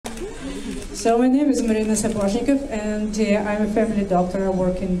So my name is Marina Sapozhnikov, and I'm a family doctor. I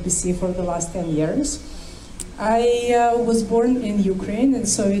work in BC for the last 10 years. I was born in Ukraine, in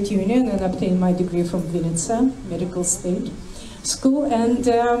Soviet Union, and obtained my degree from Vinnytsia Medical State School. And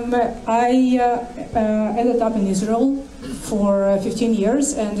I ended up in Israel for 15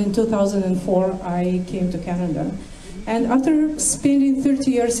 years, and in 2004 I came to Canada. And after spending 30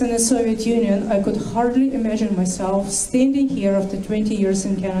 years in the Soviet Union, I could hardly imagine myself standing here after 20 years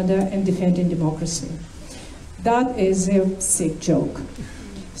in Canada and defending democracy. That is a sick joke.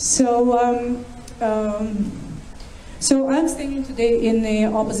 So I'm standing today in the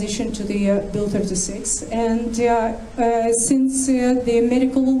opposition to the Bill 36, and since the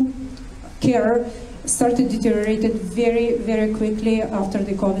medical care started deteriorated very, very quickly after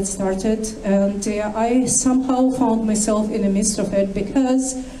the COVID started, and I somehow found myself in the midst of it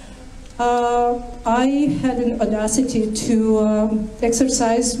because I had an audacity to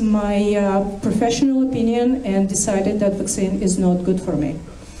exercise my professional opinion and decided that vaccine is not good for me.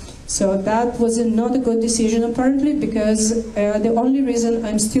 So that was not a good decision apparently, because the only reason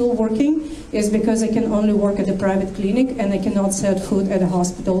I'm still working is because I can only work at a private clinic and I cannot set foot at a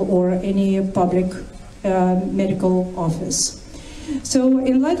hospital or any public medical office. So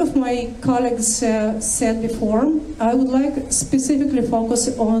in light of my colleagues said before, I would like specifically focus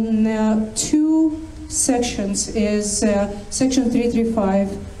on two sections, is section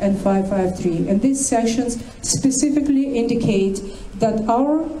 335 and 553. And these sections specifically indicate that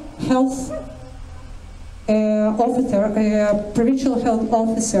our health officer, provincial health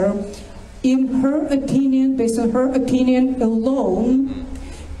officer, in her opinion, based on her opinion alone,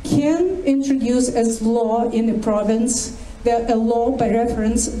 can introduce as law in the province a law by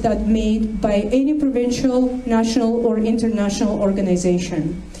reference that made by any provincial, national, or international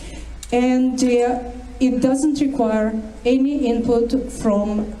organization. And it doesn't require any input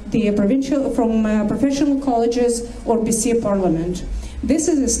from the professional colleges or BC Parliament. This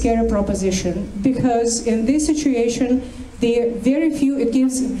is a scary proposition because in this situation, it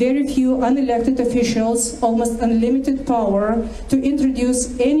gives very few unelected officials almost unlimited power to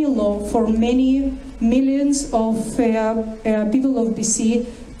introduce any law for many millions of people of BC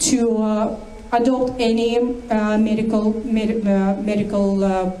to adopt any medical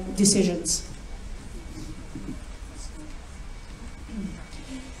decisions.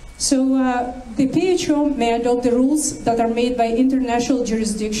 So the PHO may adopt the rules that are made by international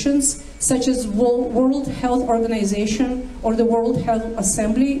jurisdictions, such as World Health Organization or the World Health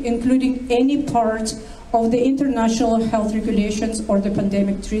Assembly, including any part of the international health regulations or the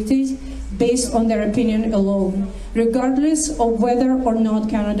pandemic treaties, based on their opinion alone, regardless of whether or not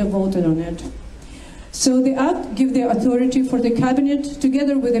Canada voted on it. So the Act gives the authority for the Cabinet,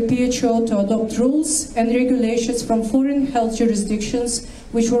 together with the PHO, to adopt rules and regulations from foreign health jurisdictions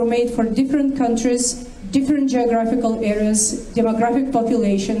which were made for different countries, different geographical areas, demographic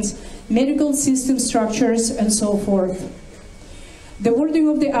populations, medical system structures, and so forth. The wording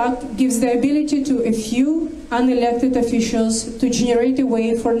of the Act gives the ability to a few unelected officials to generate a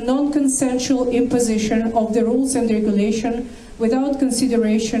way for non-consensual imposition of the rules and regulation without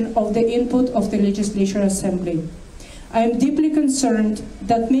consideration of the input of the Legislature Assembly. I am deeply concerned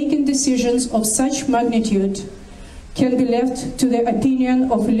that making decisions of such magnitude can be left to the opinion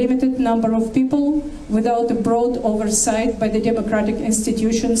of a limited number of people without a broad oversight by the democratic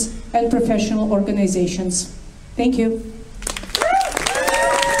institutions and professional organizations. Thank you.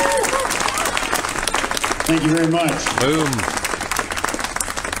 Thank you very much. Boom.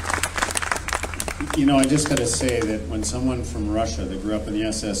 You know, I just got to say that when someone from Russia that grew up in the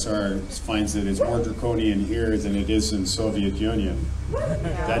SSR finds that it's more draconian here than it is in Soviet Union,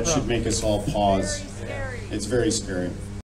 that should make us all pause. It's very scary.